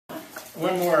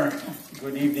One more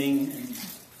good evening, and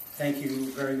thank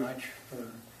you very much for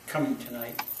coming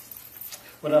tonight.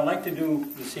 What I'd like to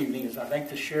do this evening is I'd like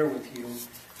to share with you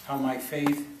how my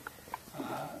faith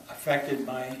affected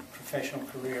my professional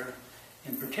career,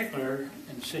 in particular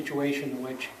in the situation in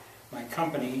which my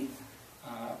company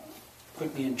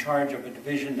put me in charge of a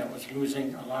division that was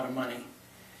losing a lot of money,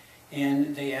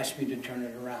 and they asked me to turn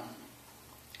it around.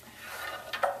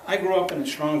 I grew up in a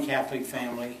strong Catholic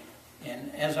family,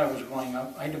 and as I was growing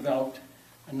up, I developed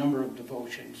a number of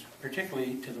devotions,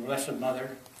 particularly to the Blessed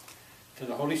Mother, to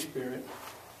the Holy Spirit,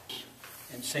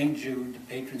 and St. Jude, the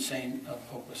patron saint of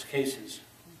hopeless cases.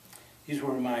 These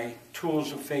were my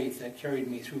tools of faith that carried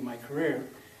me through my career,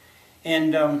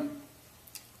 and to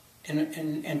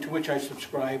which I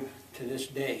subscribe to this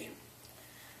day.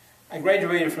 I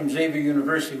graduated from Xavier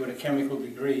University with a chemical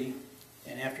degree,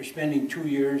 and after spending 2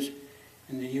 years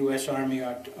in the U.S. Army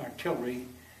Artillery,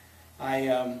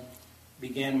 I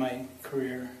began my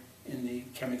career in the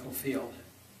chemical field.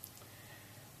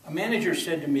 A manager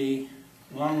said to me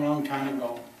a long time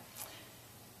ago,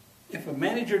 if a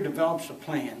manager develops a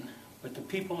plan, but the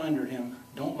people under him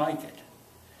don't like it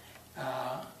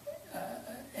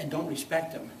and don't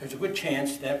respect him, there's a good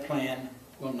chance that plan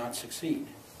will not succeed.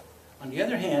 On the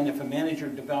other hand, if a manager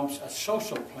develops a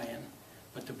social plan,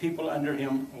 but the people under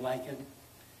him like it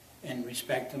and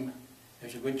respect him,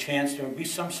 there's a good chance there will be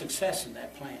some success in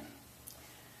that plan.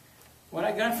 What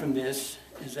I got from this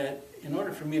is that in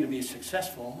order for me to be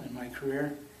successful in my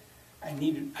career, I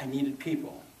needed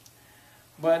people.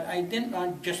 But I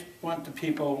didn't just want the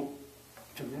people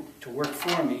to work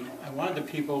for me. I wanted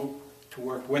the people to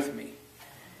work with me.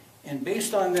 And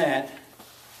based on that,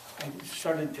 I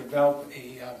started to develop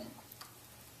a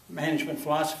management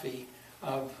philosophy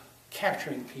of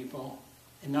capturing people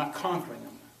and not conquering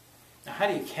them. Now, how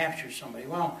do you capture somebody?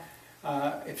 Well,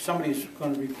 if somebody's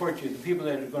going to report to you, the people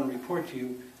that are going to report to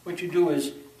you, what you do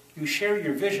is you share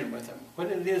your vision with them, what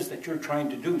it is that you're trying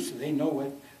to do, so they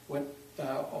know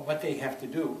what they have to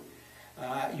do.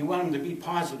 You want them to be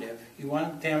positive. You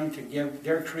want them to give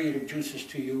their creative juices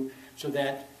to you so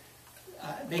that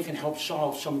they can help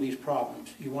solve some of these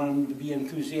problems. You want them to be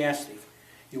enthusiastic.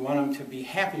 You want them to be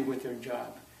happy with their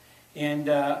job. And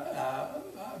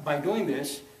by doing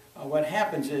this, what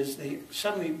happens is they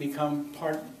suddenly become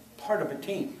part of a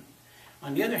team.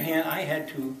 On the other hand, I had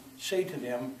to say to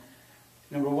them,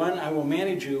 number one, I will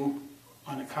manage you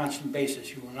on a constant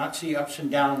basis. You will not see ups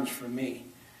and downs from me.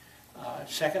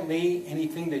 Secondly,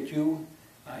 anything that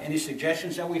any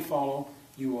suggestions that we follow,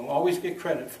 you will always get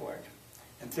credit for it.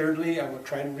 And thirdly, I will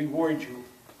try to reward you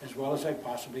as well as I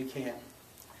possibly can.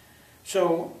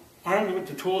 So, armed with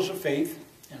the tools of faith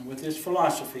and with this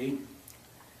philosophy,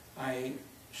 I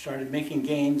started making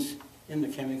gains in the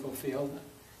chemical field,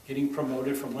 getting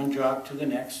promoted from one job to the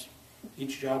next,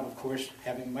 each job, of course,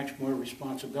 having much more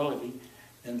responsibility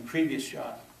than the previous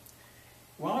job.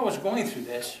 While I was going through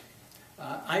this,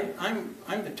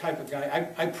 I'm the type of guy,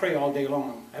 I pray all day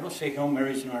long. I don't say Hail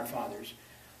Marys and Our Fathers.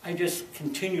 I just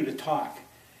continue to talk,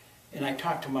 and I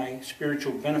talk to my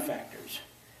spiritual benefactors.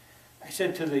 I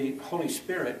said to the Holy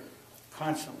Spirit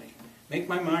constantly, make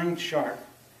my mind sharp.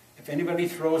 If anybody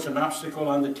throws an obstacle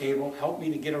on the table, help me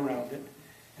to get around it.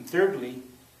 And thirdly,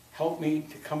 help me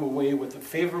to come away with a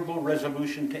favorable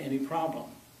resolution to any problem.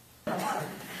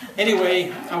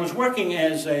 Anyway, I was working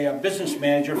as a business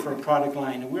manager for a product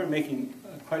line, and we were making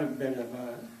quite a bit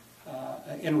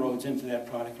of inroads into that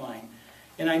product line.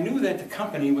 And I knew that the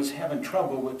company was having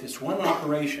trouble with this one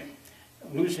operation,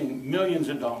 losing millions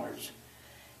of dollars.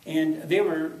 And they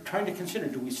were trying to consider,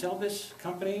 do we sell this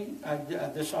company,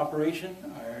 this operation,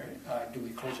 or do we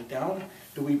close it down?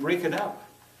 Do we break it up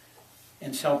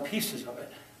and sell pieces of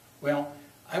it? Well,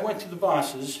 I went to the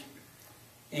bosses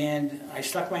and I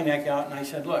stuck my neck out and I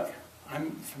said, look, I'm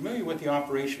familiar with the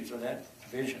operations of that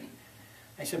division.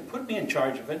 I said, put me in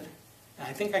charge of it, and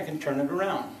I think I can turn it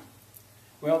around.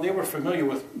 Well, they were familiar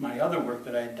with my other work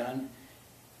that I had done,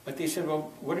 but they said,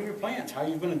 well, what are your plans? How are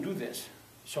you going to do this?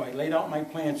 So I laid out my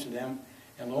plans to them,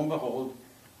 and lo and behold,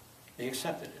 they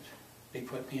accepted it. They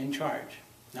put me in charge.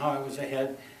 Now I was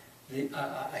ahead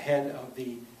of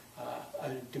the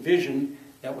division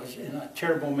that was in a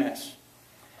terrible mess.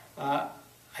 I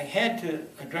had to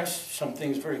address some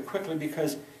things very quickly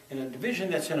because in a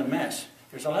division that's in a mess,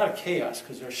 there's a lot of chaos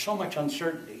because there's so much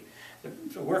uncertainty.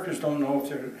 The workers don't know if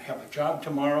they have a job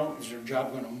tomorrow. Is their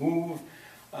job going to move?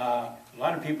 A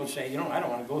lot of people say, you know, I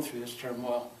don't want to go through this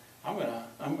turmoil. I'm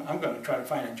going to try to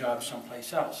find a job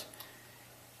someplace else.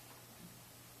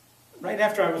 Right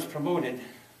after I was promoted,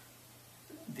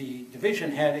 the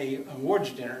division had an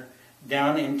awards dinner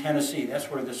down in Tennessee.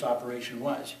 That's where this operation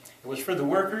was. It was for the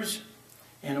workers,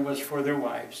 and it was for their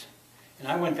wives. And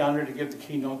I went down there to give the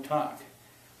keynote talk.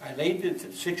 I laid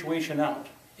the situation out.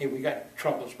 Hey, we got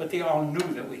troubles, but they all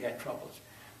knew that we had troubles.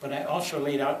 But I also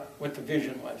laid out what the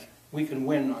vision was. We can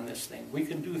win on this thing. We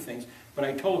can do things. But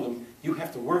I told them, you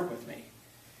have to work with me.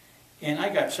 And I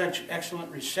got such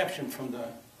excellent reception from the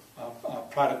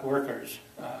product workers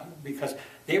because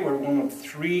they were one of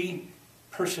 3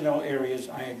 personnel areas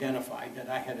I identified that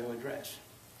I had to address.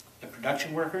 The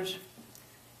production workers,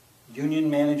 union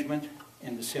management,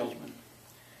 and the salesmen.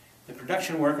 The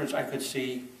production workers, I could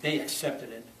see, they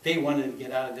accepted it. They wanted to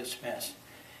get out of this mess.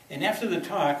 And after the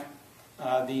talk,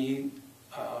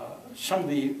 some of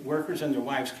the workers and their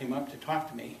wives came up to talk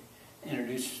to me,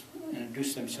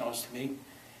 introduce themselves to me.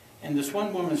 And this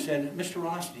one woman said, Mr.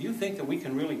 Ross, do you think that we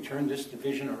can really turn this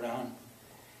division around?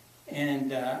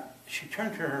 And she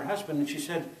turned to her husband and she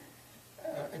said,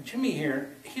 Jimmy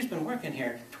here, he's been working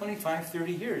here 25,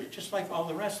 30 years, just like all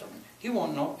the rest of them. He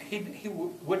won't know, he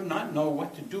would not know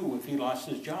what to do if he lost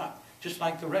his job, just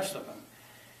like the rest of them.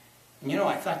 And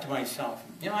I thought to myself,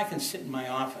 I can sit in my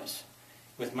office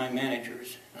with my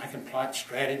managers, and I can plot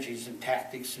strategies and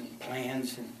tactics and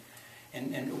plans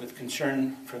and with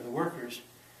concern for the workers.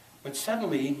 But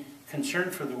suddenly,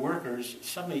 concern for the workers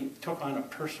suddenly took on a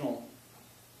personal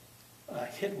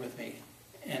hit with me,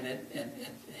 and it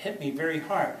hit me very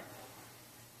hard.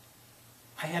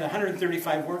 I had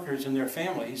 135 workers and their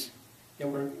families that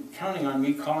were counting on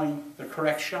me calling the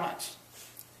correct shots.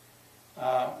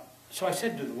 So I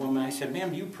said to the woman, I said,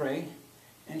 ma'am, do you pray?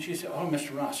 And she said, oh,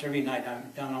 Mr. Ross, every night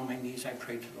I'm down on my knees, I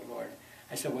pray to the Lord.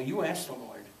 I said, well, you ask the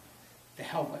Lord to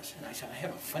help us. And I said, I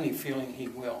have a funny feeling he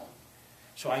will.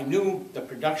 So I knew the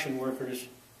production workers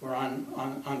were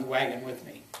on the wagon with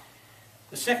me.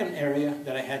 The second area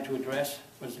that I had to address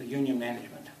was the union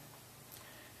management.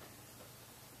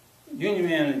 Union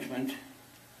management,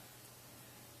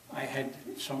 I had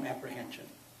some apprehension.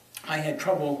 I had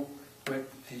trouble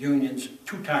with the unions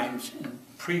 2 times in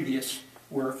previous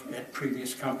work at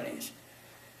previous companies.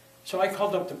 So I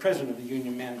called up the president of the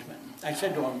union management. I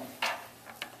said to him,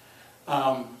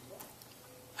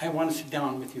 I want to sit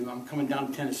down with you. I'm coming down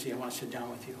to Tennessee. I want to sit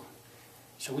down with you.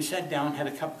 So we sat down, had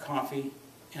a cup of coffee,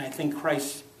 and I think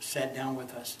Christ sat down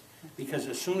with us. Because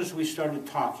as soon as we started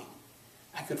talking,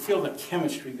 I could feel the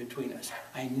chemistry between us.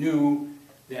 I knew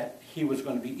that he was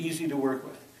going to be easy to work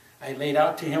with. I laid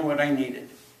out to him what I needed.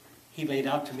 He laid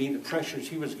out to me the pressures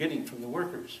he was getting from the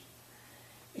workers.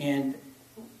 And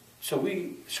so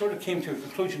we sort of came to a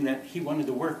conclusion that he wanted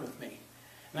to work with me.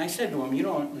 And I said to him,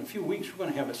 in a few weeks we're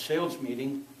going to have a sales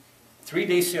meeting,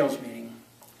 3-day sales meeting.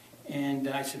 And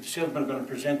I said, the salesmen are going to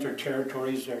present their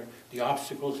territories, the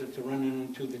obstacles that they're running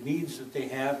into, the needs that they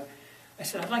have. I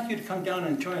said, I'd like you to come down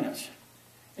and join us.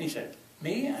 And he said,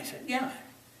 me? I said, yeah.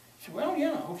 He said, well,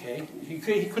 yeah, okay. He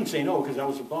couldn't say no because I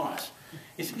was the boss.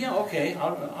 He said, yeah, okay,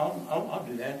 I'll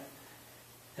do that.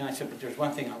 And I said, but there's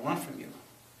one thing I want from you.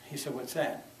 He said, what's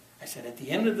that? I said, at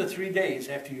the end of the 3 days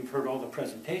after you've heard all the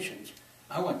presentations,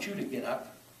 I want you to get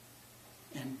up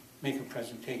and make a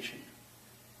presentation.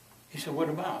 He said, what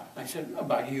about? I said,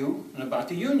 about you and about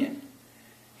the union.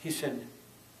 He said,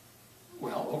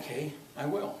 well, okay, I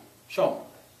will. So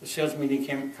the sales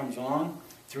meeting comes along.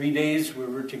 3 days we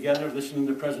were together listening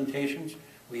to presentations.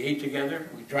 We ate together.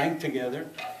 We drank together.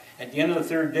 At the end of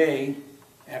the 3rd day,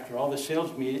 after all the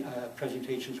sales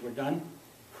presentations were done,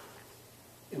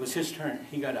 it was his turn.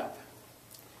 He got up.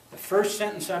 The first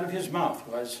sentence out of his mouth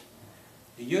was,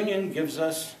 the union gives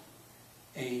us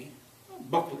a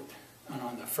booklet. And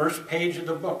on the first page of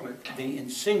the booklet, they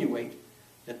insinuate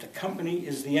that the company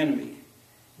is the enemy.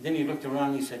 Then he looked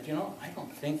around and he said, I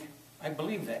don't think I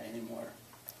believe that anymore.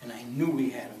 And I knew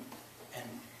we had him. And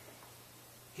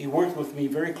he worked with me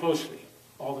very closely.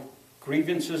 All the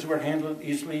grievances were handled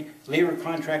easily. Labor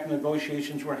contract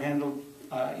negotiations were handled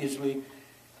easily.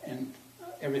 And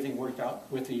everything worked out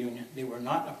with the union. They were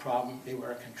not a problem. They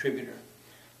were a contributor.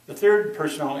 The third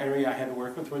personnel area I had to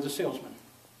work with were the salesmen.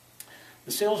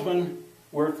 The salesmen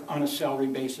work on a salary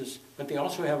basis, but they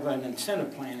also have an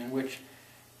incentive plan in which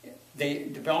they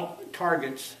develop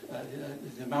targets,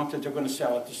 the amount that they're going to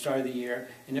sell at the start of the year,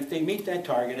 and if they meet that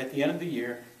target at the end of the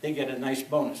year, they get a nice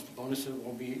bonus. The bonus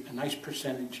will be a nice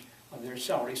percentage of their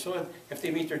salary. So if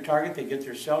they meet their target, they get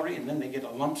their salary, and then they get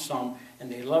a lump sum,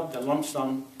 and they love the lump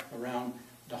sum around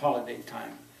the holiday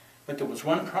time. But there was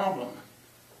one problem.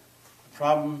 The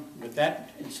problem with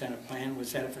that incentive plan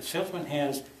was that if a salesman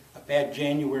has a bad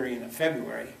January and a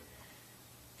February,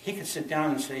 he could sit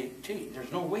down and say, gee,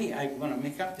 there's no way I'm going to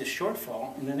make up this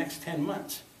shortfall in the next 10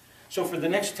 months. So for the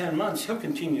next 10 months, he'll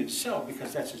continue to sell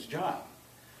because that's his job.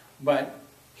 But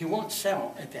he won't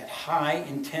sell at that high,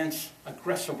 intense,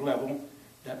 aggressive level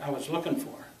that I was looking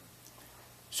for.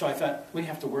 So I thought, we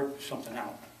have to work something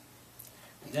out.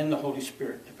 And then the Holy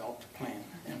Spirit developed a plan,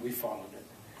 and we followed it.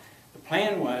 The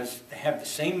plan was to have the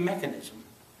same mechanism,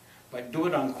 but do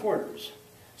it on quarters,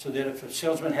 so that if a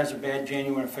salesman has a bad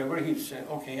January and February, he'd say,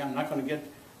 okay, I'm not going to get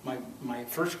my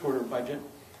first quarter budget,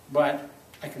 but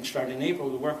I can start in April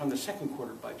to work on the second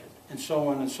quarter budget, and so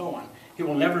on and so on. He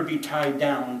will never be tied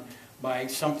down by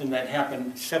something that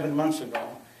happened 7 months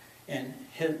ago. And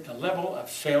the level of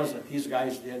sales that these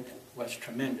guys did was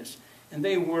tremendous. And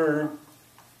they were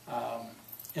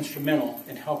instrumental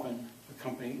in helping the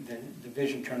company, the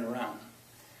division, turn around.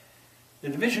 The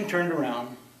division turned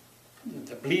around,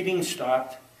 the bleeding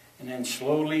stopped, and then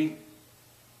slowly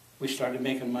we started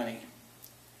making money.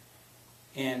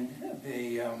 And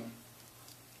the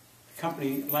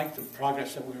company liked the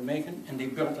progress that we were making, and they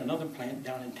built another plant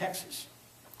down in Texas.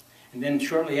 And then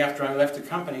shortly after I left the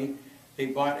company, they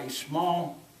bought a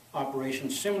small operation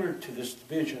similar to this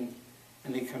division,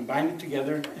 and they combined it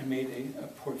together and made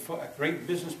a great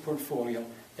business portfolio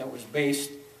that was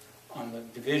based on the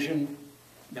division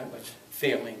that was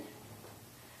failing.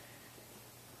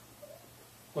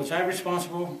 Was I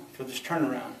responsible for this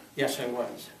turnaround? Yes, I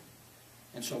was.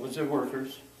 And so was the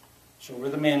workers, so were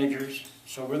the managers,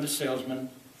 so were the salesmen,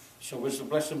 so was the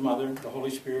Blessed Mother, the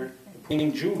Holy Spirit,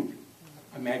 King Jude.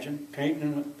 Imagine,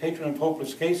 patron of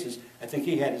hopeless cases. I think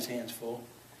he had his hands full.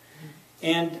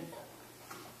 And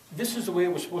this is the way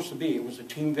it was supposed to be. It was a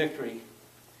team victory.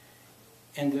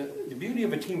 And the beauty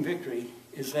of a team victory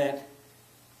is that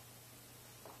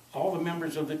all the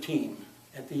members of the team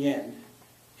at the end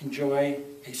enjoy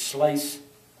a slice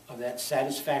of that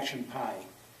satisfaction pie.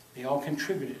 They all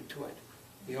contributed to it.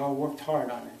 They all worked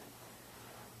hard on it.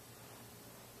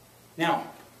 Now,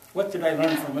 what did I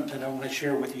learn from it that I want to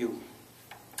share with you?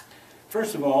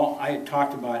 First of all, I had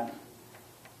talked about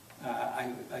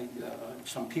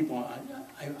some people.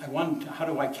 I wanted to, how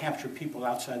do I capture people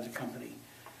outside the company?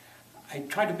 I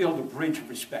tried to build a bridge of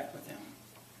respect with them.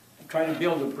 I tried to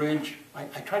build a bridge.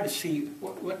 I tried to see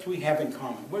what do we have in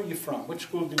common. Where are you from? What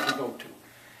school did you go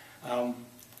to?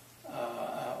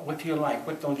 What do you like?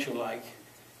 What don't you like?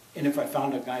 And if I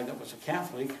found a guy that was a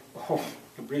Catholic, oh,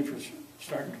 the bridge was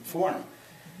starting to form.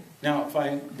 Now,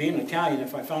 being Italian,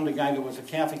 if I found a guy that was a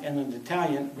Catholic and an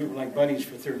Italian, we were like buddies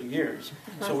for 30 years.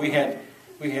 So we had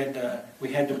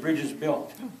the bridges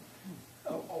built.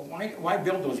 Why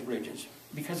build those bridges?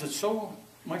 Because it's so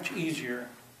much easier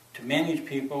to manage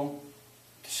people,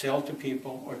 to sell to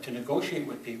people, or to negotiate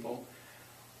with people,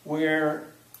 where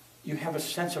you have a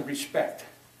sense of respect.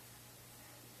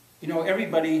 You know,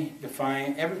 everybody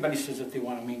says that they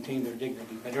want to maintain their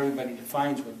dignity, but everybody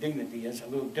defines what dignity is a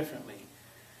little differently.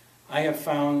 I have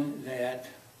found that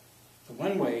the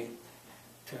one way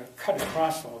to cut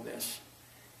across all this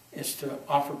is to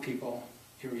offer people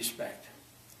your respect.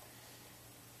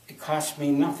 It costs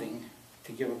me nothing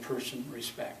to give a person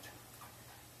respect.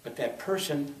 But that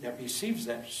person that receives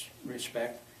that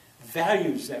respect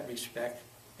values that respect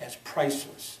as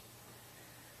priceless.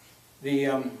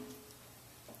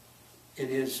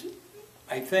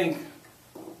 I think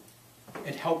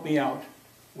it helped me out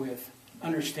with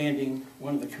understanding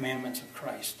one of the commandments of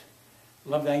Christ.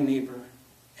 Love thy neighbor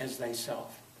as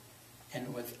thyself.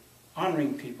 And with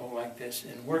honoring people like this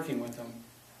and working with them,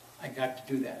 I got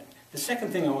to do that. The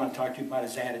second thing I want to talk to you about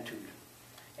is attitude.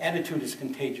 Attitude is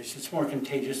contagious. It's more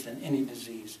contagious than any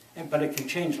disease, but it can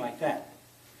change like that.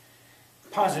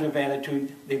 Positive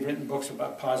attitude, they've written books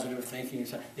about positive thinking.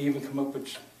 They even come up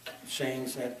with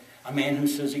sayings that a man who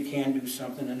says he can do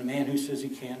something and a man who says he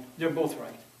can't, they're both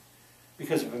right.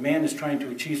 Because if a man is trying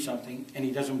to achieve something and he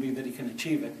doesn't believe that he can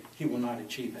achieve it, he will not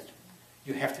achieve it.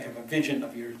 You have to have a vision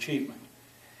of your achievement.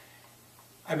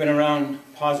 I've been around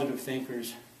positive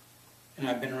thinkers and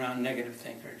I've been around negative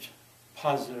thinkers.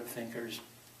 Positive thinkers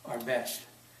are best.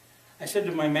 I said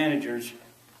to my managers,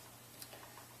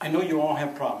 I know you all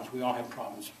have problems. We all have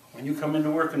problems. When you come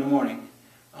into work in the morning,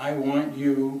 I want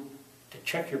you to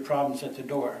check your problems at the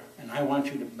door, and I want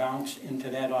you to bounce into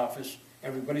that office.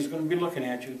 Everybody's going to be looking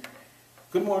at you.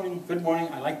 Good morning, good morning.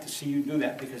 I like to see you do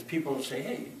that because people will say,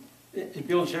 hey, it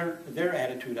builds their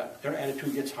attitude up. Their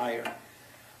attitude gets higher,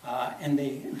 and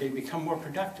they become more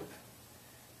productive.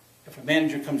 If a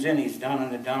manager comes in, he's down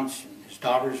in the dumps, and his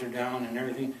daughters are down and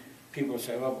everything, people will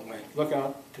say, oh boy, look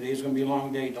out, today's going to be a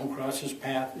long day, don't cross his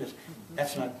path.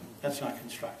 That's not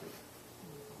constructive.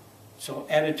 So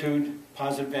attitude,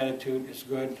 positive attitude is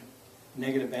good,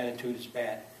 negative attitude is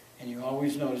bad. And you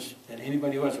always notice that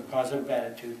anybody who has a positive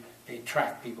attitude, they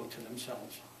attract people to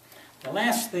themselves. The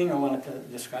last thing I wanted to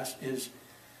discuss is,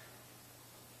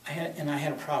 I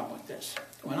had a problem with this.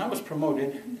 When I was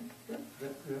promoted,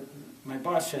 my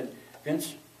boss said,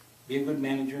 Vince, be a good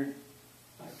manager,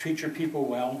 treat your people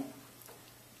well,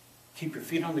 keep your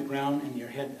feet on the ground and your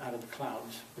head out of the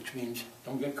clouds, which means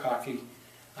don't get cocky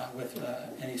with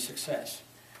any success.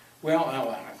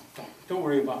 Well, don't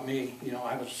worry about me. You know,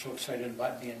 I was so excited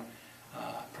about being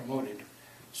promoted.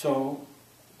 So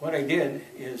what I did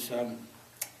is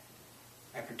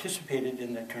I participated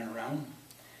in that turnaround,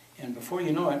 and before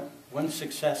you know it, one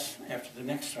success after the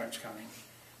next starts coming.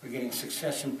 We're getting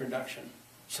success in production,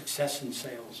 success in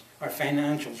sales. Our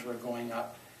financials were going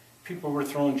up. People were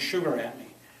throwing sugar at me.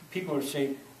 People would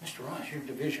say, Mr. Ross, your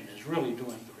division is really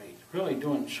doing great, really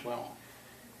doing swell.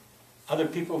 Other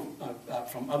people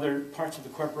from other parts of the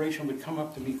corporation would come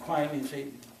up to me quietly and say,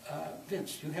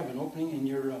 Vince, do you have an opening in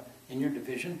your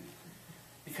division?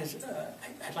 Because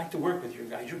I'd like to work with you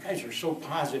guys. You guys are so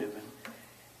positive.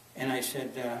 And I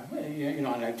said, you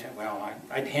know, and I'd say, well,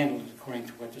 I'd handle it according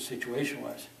to what the situation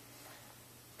was.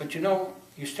 But you know,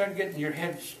 you start getting your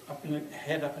head up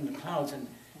in the clouds, and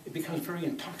it becomes very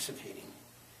intoxicating.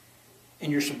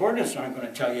 And your subordinates aren't going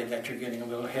to tell you that you're getting a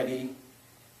little heady,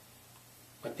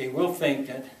 but they will think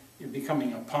that you're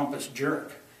becoming a pompous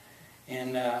jerk.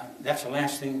 And that's the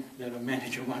last thing that a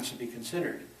manager wants to be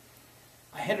considered.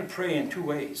 I had to pray in two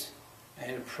ways. I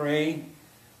had to pray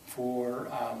for,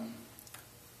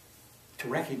 to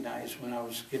recognize when I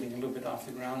was getting a little bit off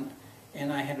the ground,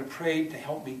 and I had to pray to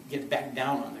help me get back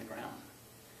down on the ground.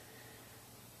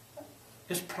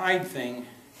 This pride thing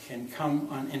can come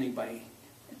on anybody.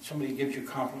 Somebody gives you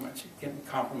compliments, you're getting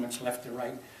compliments left to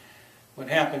right. What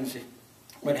happens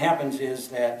is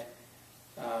that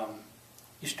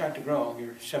you start to grow.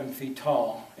 You're 7 feet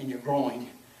tall and you're growing.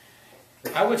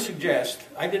 I would suggest,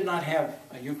 I did not have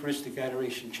a Eucharistic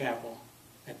Adoration Chapel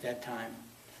at that time,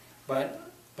 but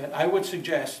I would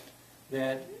suggest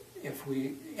that if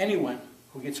anyone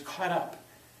who gets caught up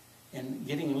in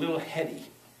getting a little heady,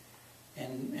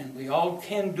 and we all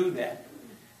can do that,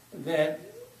 that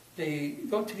they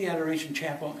go to the Adoration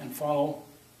Chapel and follow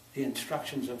the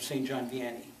instructions of St. John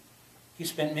Vianney. He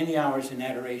spent many hours in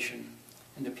adoration,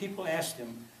 and the people asked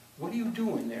him, what are you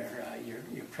doing there?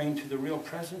 You're praying to the real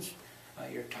presence?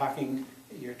 You're talking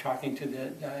to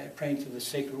the, praying to the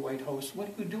sacred white host. What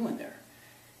are you doing there?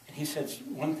 And he said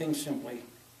one thing simply.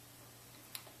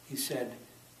 He said,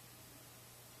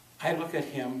 I look at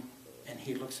him and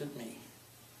he looks at me.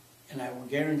 And I will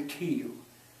guarantee you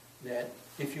that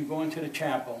if you go into the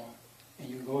chapel and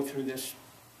you go through this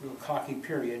real cocky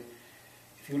period,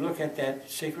 if you look at that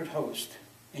sacred host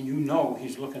and you know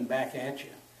he's looking back at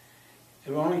you,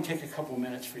 it will only take a couple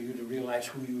minutes for you to realize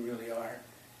who you really are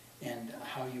and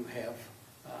how you have,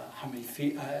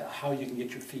 how you can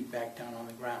get your feet back down on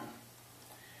the ground.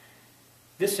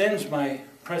 This ends my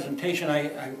presentation.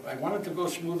 I wanted to go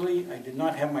smoothly. I did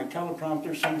not have my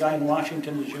teleprompter. Some guy in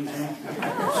Washington is using it.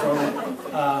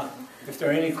 So if there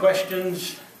are any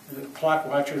questions, the clock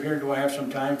watcher here, do I have some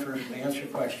time to answer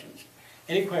questions?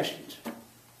 Any questions?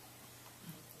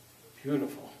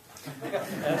 Beautiful.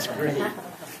 That's great.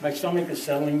 My stomach is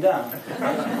settling down.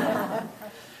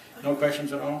 No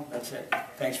questions at all? That's it.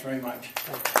 Thanks very much.